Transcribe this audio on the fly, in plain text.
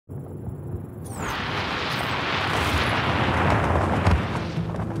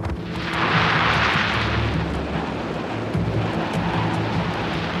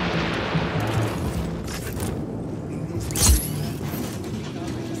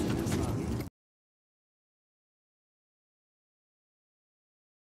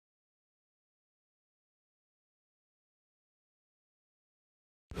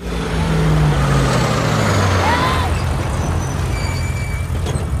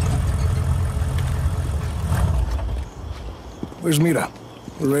Where's Mira?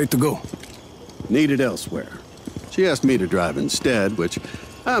 We're ready to go. Needed elsewhere. She asked me to drive instead, which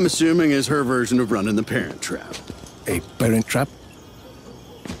I'm assuming is her version of running the parent trap. A parent trap?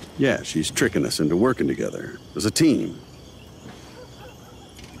 Yeah, she's tricking us into working together as a team.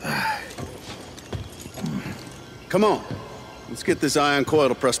 Come on. Let's get this ion coil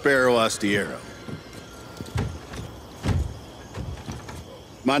to Prospero Astiero.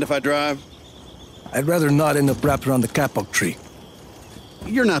 Mind if I drive? I'd rather not end up wrapped around the kapok tree.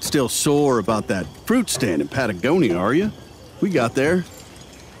 You're not still sore about that fruit stand in Patagonia, are you? We got there.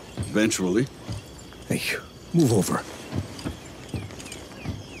 Eventually. Hey, move over.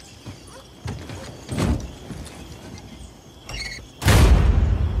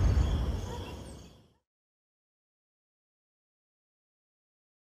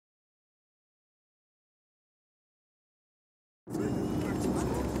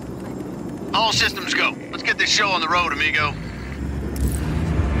 All systems go. Let's get this show on the road, amigo.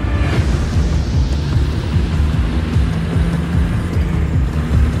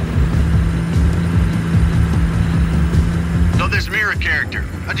 So this Mira character,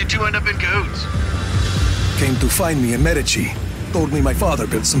 how'd you two end up in cahoots? Came to find me in Medici. Told me my father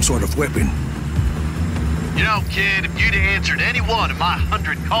built some sort of weapon. You know, kid, if you'd answered any one of my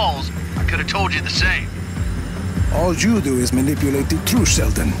 100 calls, I could have told you the same. All you do is manipulate the truth,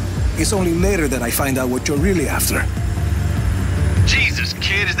 Sheldon. It's only later that I find out what you're really after. Jesus,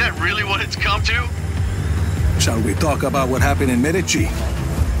 kid, is that really what it's come to? Shall we talk about what happened in Medici?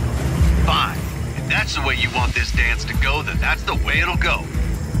 Fine. If that's the way you want this dance to go, then that's the way it'll go.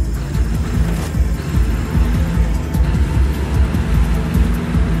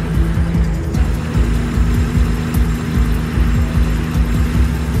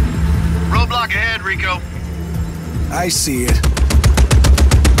 Roadblock ahead, Rico. I see it.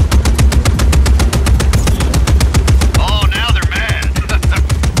 Oh, now they're mad.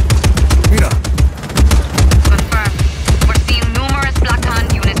 Mira. Confirm. We're seeing numerous Black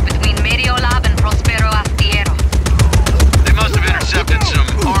Hand units between Mediolab and Prospero Astiero. They must have intercepted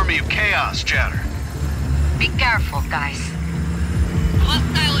some army of chaos chatter. Be careful, guys.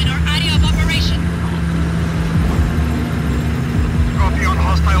 Hostile in our area of operation. Copy on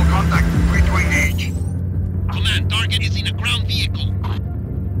hostile contact. Free to engage. Command, target is in a ground vehicle.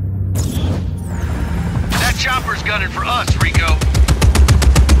 That chopper's gunning for us, Rico.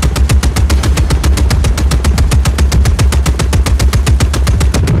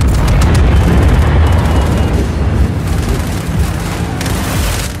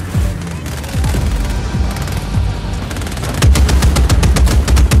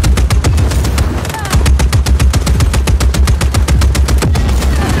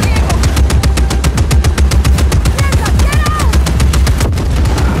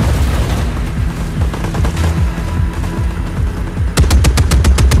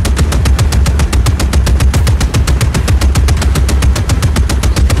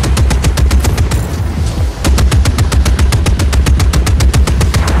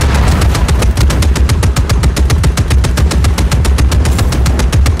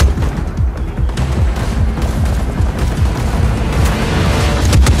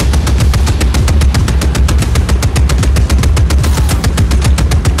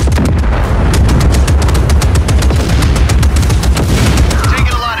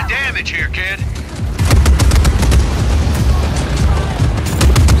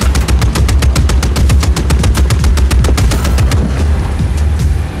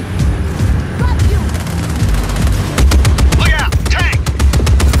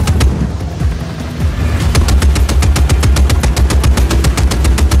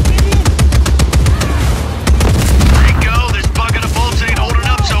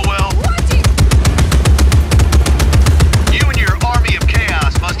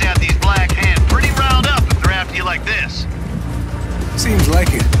 Seems like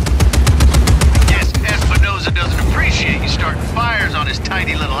it. Yes, Espinosa doesn't appreciate you starting fires on his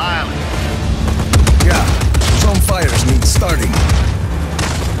tiny little island. Yeah, some fires need starting.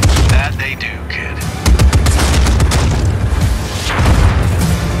 That they do, kid.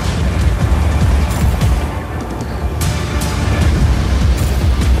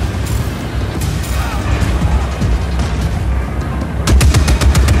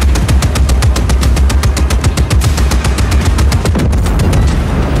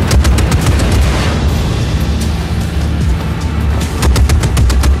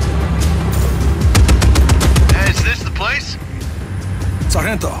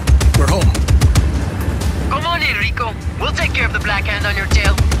 Sargento, we're home. Come on in,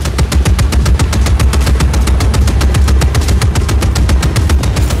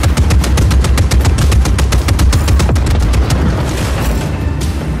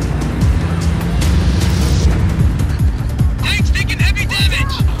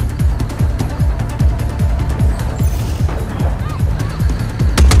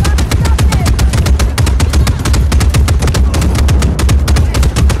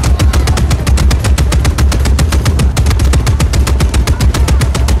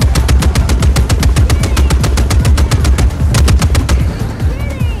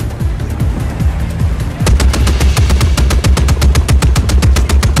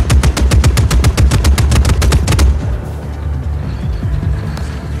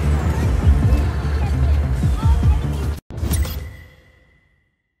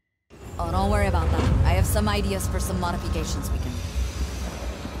 Oh, don't worry about that. I have some ideas for some modifications we can...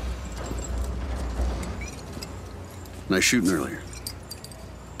 Nice shooting earlier.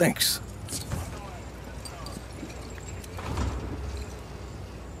 Thanks.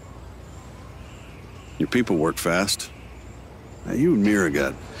 Your people work fast. Now, you and Mira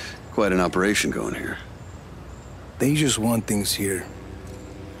got quite an operation going here. They just want things here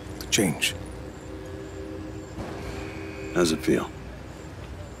to change. How's it feel?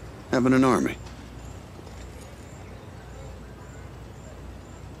 Having an army?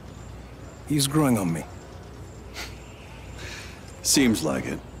 He's growing on me. Seems like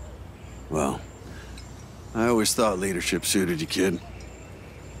it. Well, I always thought leadership suited you, kid.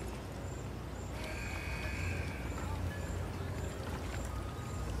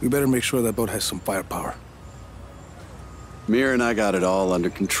 We better make sure that boat has some firepower. Mira and I got it all under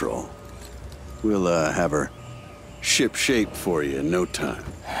control. We'll, have her ship shape for you in no time.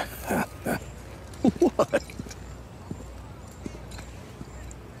 What?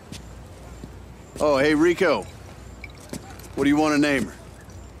 Oh, hey, Rico. What do you want to name her?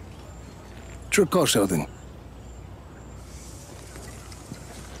 It's your call, Sheldon.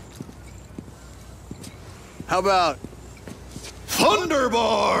 How about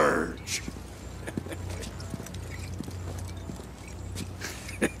Thunderbarge?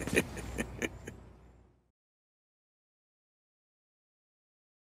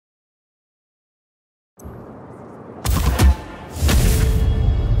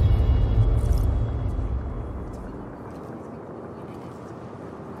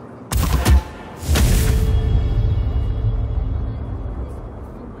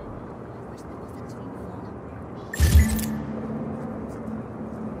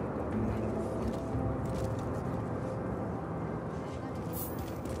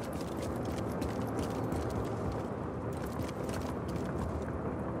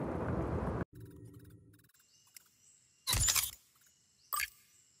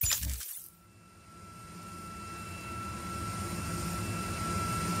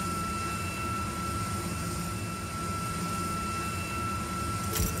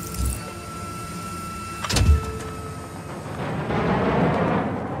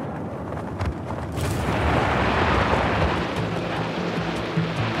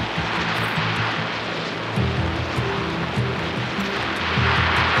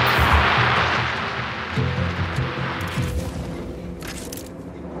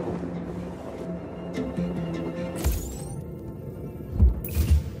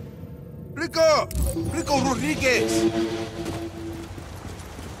 Rico Rodriguez!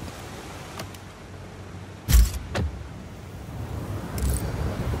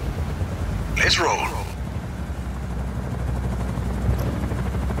 Let's roll.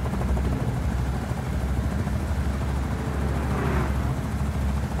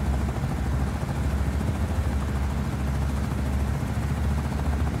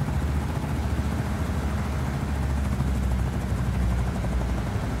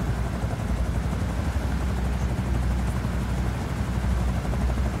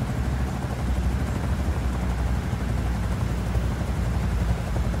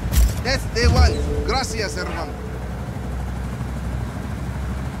 That's day one. Gracias, hermano.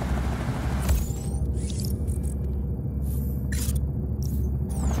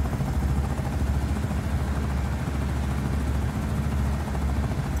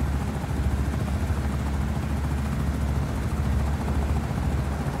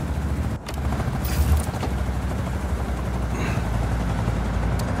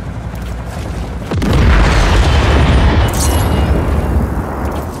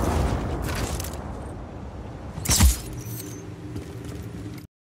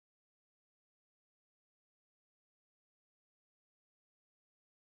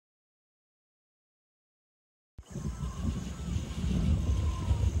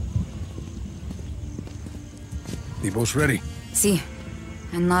 The boat's ready. Si.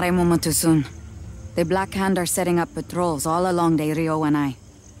 And not a moment too soon. The Black Hand are setting up patrols all along the Rio and I.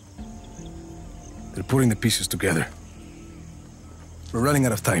 They're putting the pieces together. We're running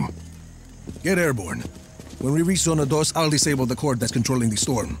out of time. Get airborne. When we reach Zona 2, I'll disable the cord that's controlling the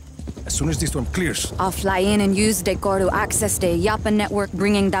storm. As soon as the storm clears... I'll fly in and use the core to access the Yapan network,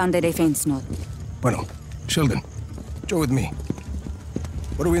 bringing down the defense node. Bueno, Sheldon, go with me.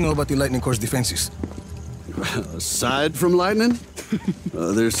 What do we know about the Lightning Core's defenses? Aside from lightning,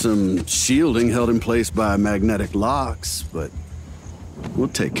 there's some shielding held in place by magnetic locks, but we'll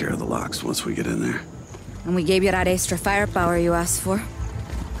take care of the locks once we get in there. And we gave you that extra firepower you asked for.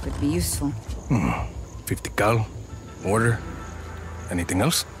 Could be useful. 50 cal, mortar, anything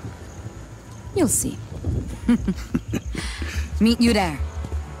else? You'll see. Meet you there.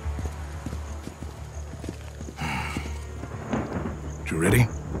 ready?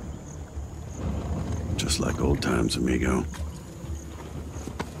 Just like old times, amigo.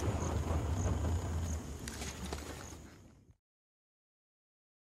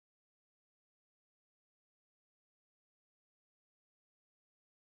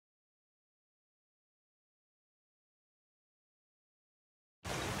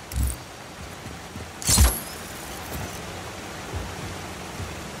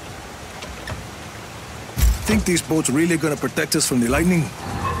 Think these boats really gonna protect us from the lightning?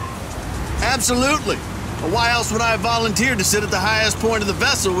 Absolutely. Why else would I have volunteered to sit at the highest point of the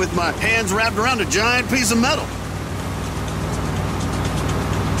vessel with my hands wrapped around a giant piece of metal?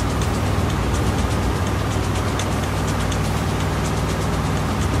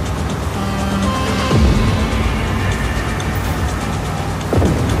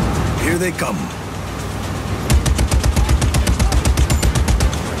 Here they come.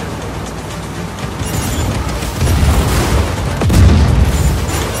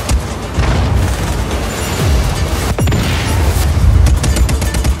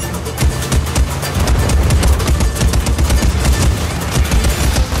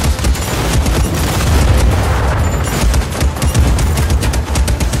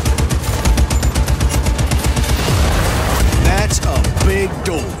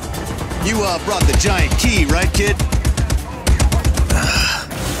 Brought the giant key, right, kid?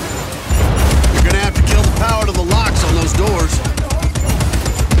 You're gonna have to kill the power to the locks on those doors.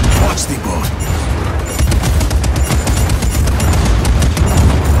 Watch the boat.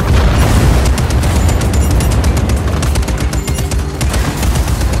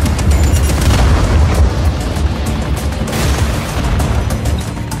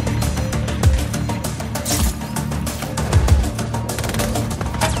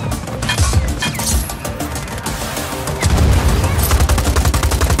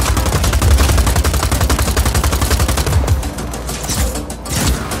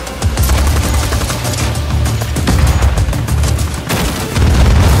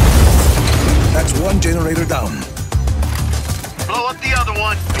 Generator down. Blow up the other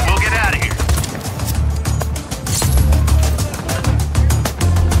one, and we'll get out of here.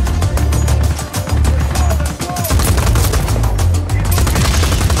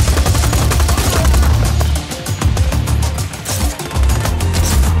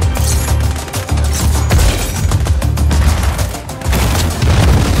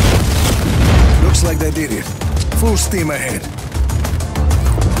 Looks like they did it. Full steam ahead.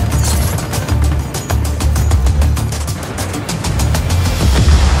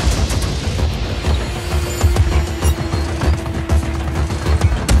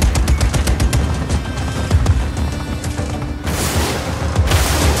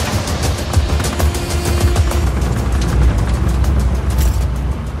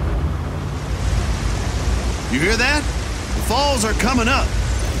 You hear that? The falls are coming up.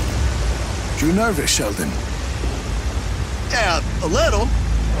 You nervous, Sheldon? Yeah, a little.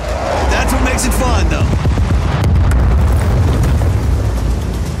 That's what makes it fun, though.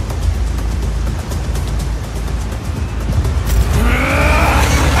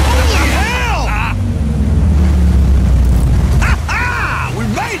 Holy hell! Ha-ha! We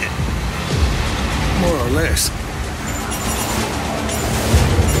made it! More or less.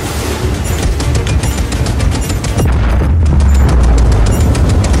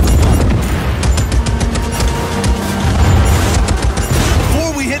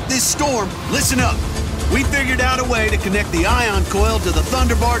 Storm, listen up. We figured out a way to connect the ion coil to the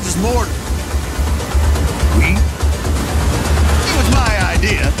Thunderbarge's mortar. We? It was my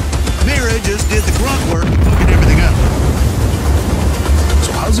idea. Mira just did the grunt work of hooking everything up.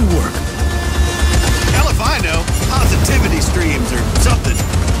 So how's it work? Hell if I know. Positivity streams or something.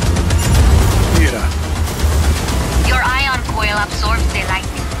 Mira. Your ion coil absorbs the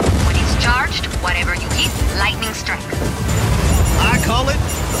lightning. When it's charged, whatever you hit, lightning strikes. I call it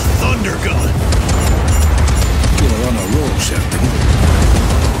Thunder Gun. You're on a roll, Sheldon.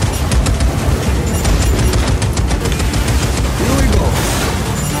 Here we go.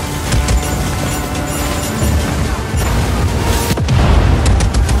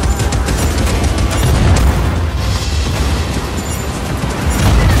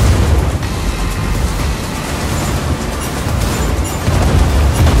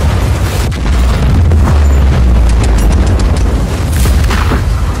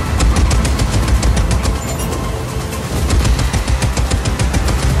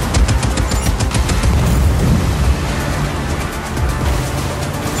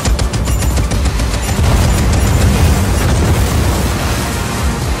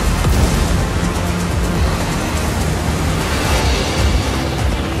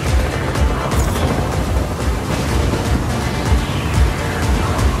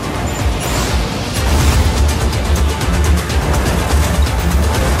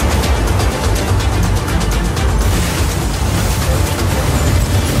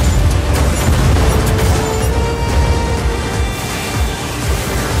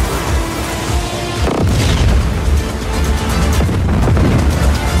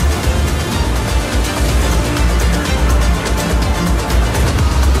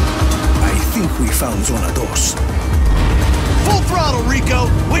 found Zona 2. Full throttle, Rico!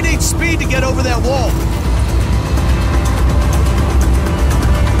 We need speed to get over that wall!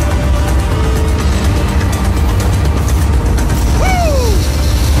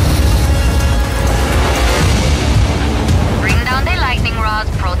 Bring down the lightning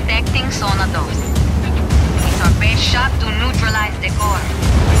rods protecting Zona 2. It's our best shot to neutralize the core.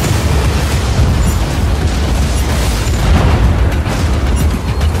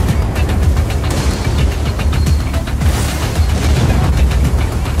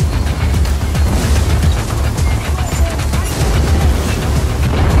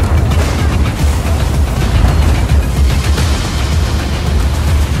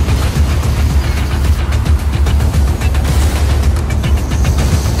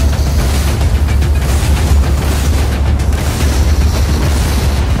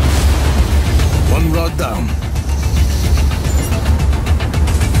 Down.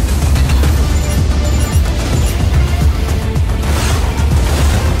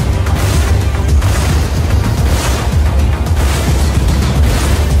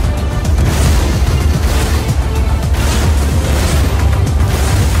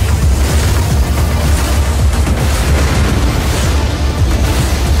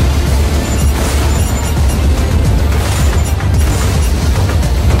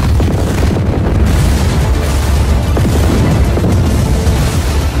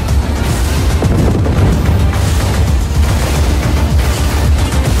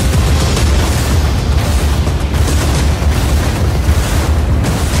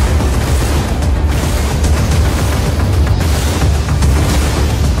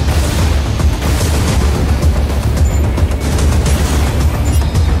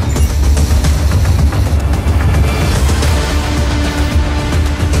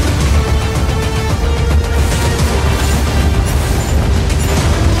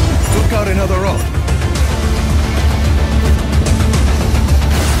 Another road.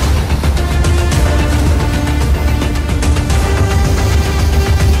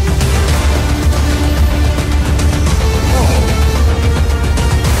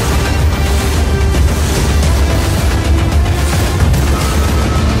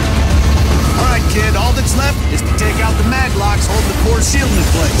 All right, kid, all that's left is to take out the mag locks holding the core shielding in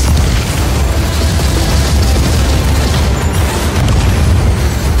place.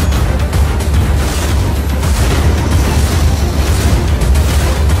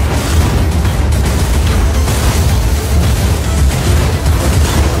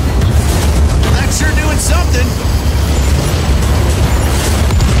 Something.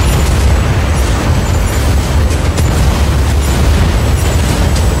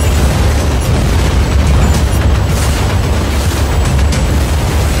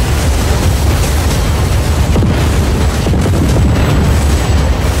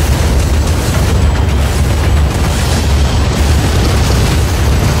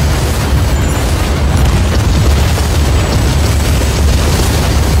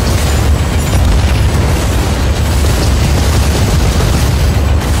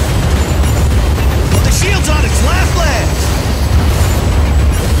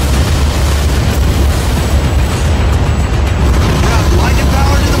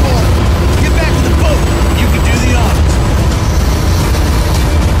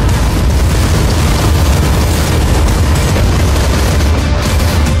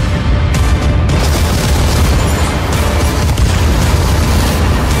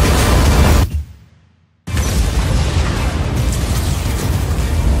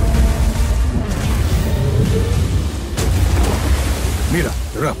 Mira,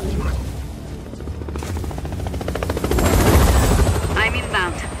 they're up. I'm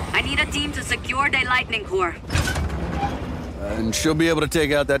inbound. I need a team to secure the lightning core. And she'll be able to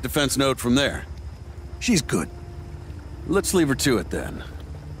take out that defense node from there. She's good. Let's leave her to it then.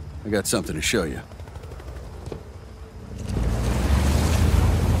 I got something to show you.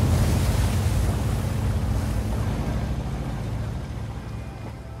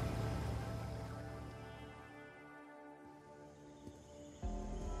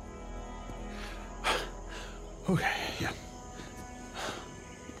 Okay, yeah.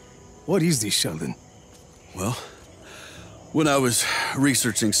 What is this, Sheldon? Well, when I was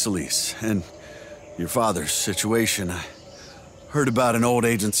researching Solis and your father's situation, I heard about an old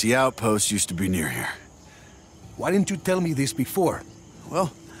agency outpost used to be near here. Why didn't you tell me this before?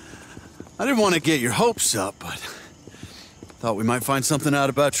 Well, I didn't want to get your hopes up, but thought we might find something out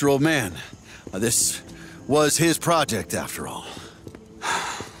about your old man. This was his project, after all.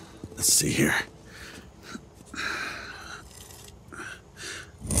 Let's see here.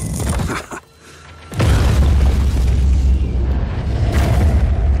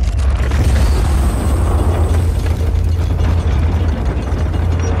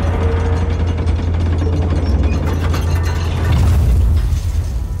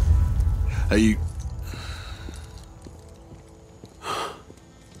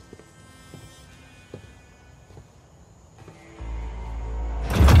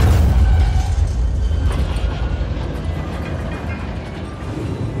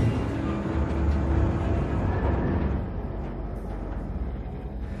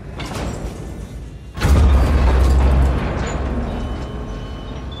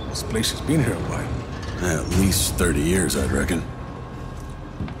 place has been here a while. At least 30 years, I'd reckon.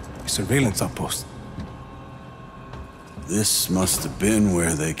 A surveillance outpost. This must have been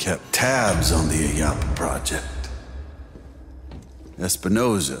where they kept tabs on the Ayapa project.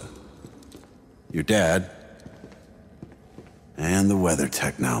 Espinosa, your dad, and the weather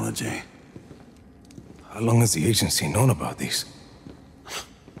technology. How long has the agency known about these?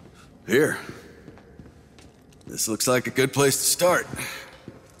 Here. This looks like a good place to start.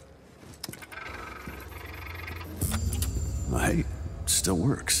 Well, hey, it still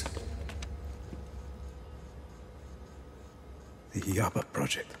works. The Ayapa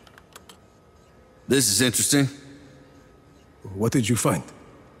project. This is interesting. What did you find?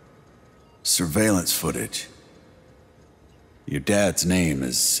 Surveillance footage. Your dad's name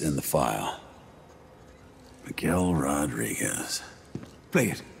is in the file. Miguel Rodriguez. Play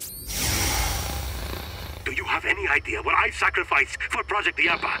it. Do you have any idea what I sacrificed for Project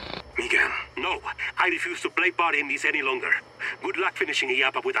Ayapa? Miguel, no. I refuse to play part in this any longer. Good luck finishing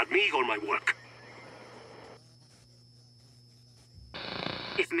Ayapa without me or my work.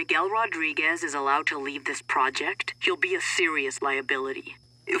 If Miguel Rodriguez is allowed to leave this project, he'll be a serious liability.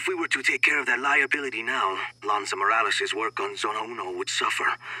 If we were to take care of that liability now, Lanza Morales' work on Zona Uno would suffer.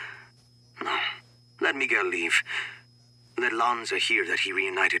 No. Let Miguel leave. Let Lanza hear that he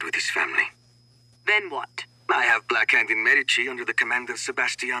reunited with his family. Then what? I have Black Hand in Medici under the command of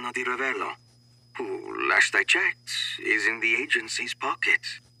Sebastiano Di Ravello, who, last I checked, is in the agency's pocket.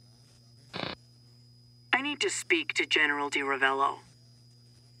 I need to speak to General Di Ravello.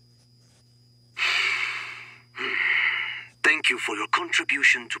 Thank you for your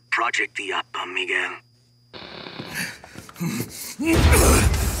contribution to Project Ayapa, Miguel.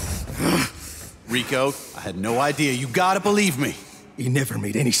 Rico, I had no idea. You gotta believe me. It never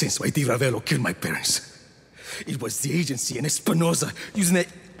made any sense why Di Ravello killed my parents. It was the agency and Espinosa using that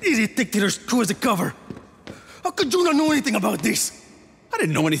idiot dictator's crew as a cover. How could you not know anything about this? I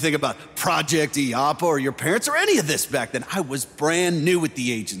didn't know anything about Project Ayapa or your parents or any of this back then. I was brand new at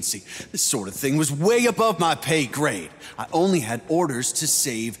the agency. This sort of thing was way above my pay grade. I only had orders to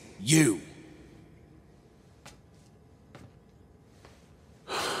save you.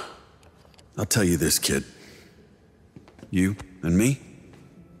 I'll tell you this, kid. You and me,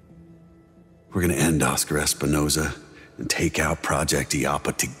 we're gonna end Oscar Espinosa and take out Project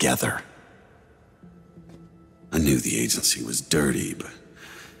Ayapa together. I knew the agency was dirty, but...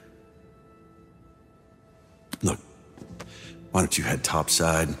 Look, why don't you head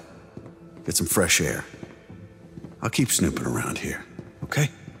topside, get some fresh air. I'll keep snooping around here, okay?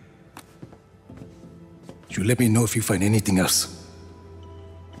 You let me know if you find anything else.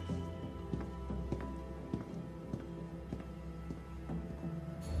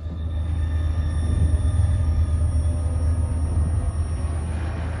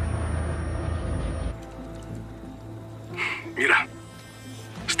 Mira.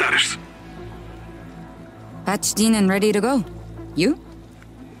 Status. Patched in and ready to go. You?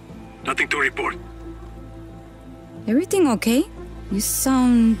 Nothing to report. Everything okay? You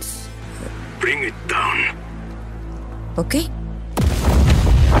sound... Bring it down. Okay.